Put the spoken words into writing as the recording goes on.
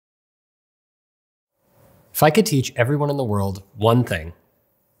If I could teach everyone in the world one thing,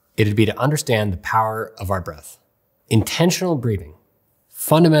 it'd be to understand the power of our breath. Intentional breathing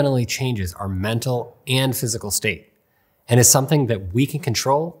fundamentally changes our mental and physical state and is something that we can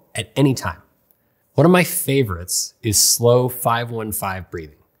control at any time. One of my favorites is slow 5-1-5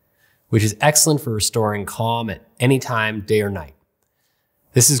 breathing, which is excellent for restoring calm at any time, day or night.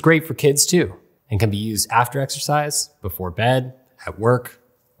 This is great for kids too, and can be used after exercise, before bed, at work,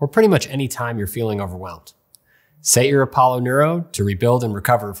 or pretty much any time you're feeling overwhelmed. Set your Apollo Neuro to rebuild and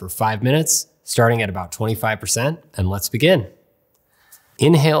recover for 5 minutes, starting at about 25%, and let's begin.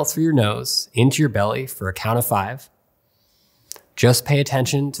 Inhale through your nose into your belly for a count of 5. Just pay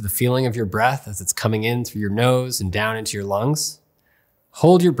attention to the feeling of your breath as it's coming in through your nose and down into your lungs.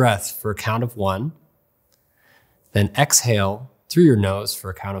 Hold your breath for a count of 1. Then exhale through your nose for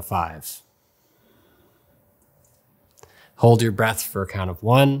a count of 5. Hold your breath for a count of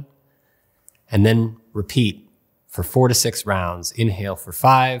 1, and then repeat for 4 to 6 rounds. Inhale for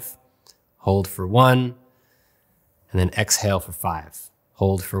 5, hold for 1, and then exhale for 5,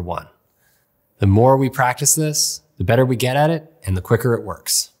 hold for 1. The more we practice this, the better we get at it, and the quicker it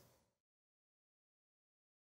works.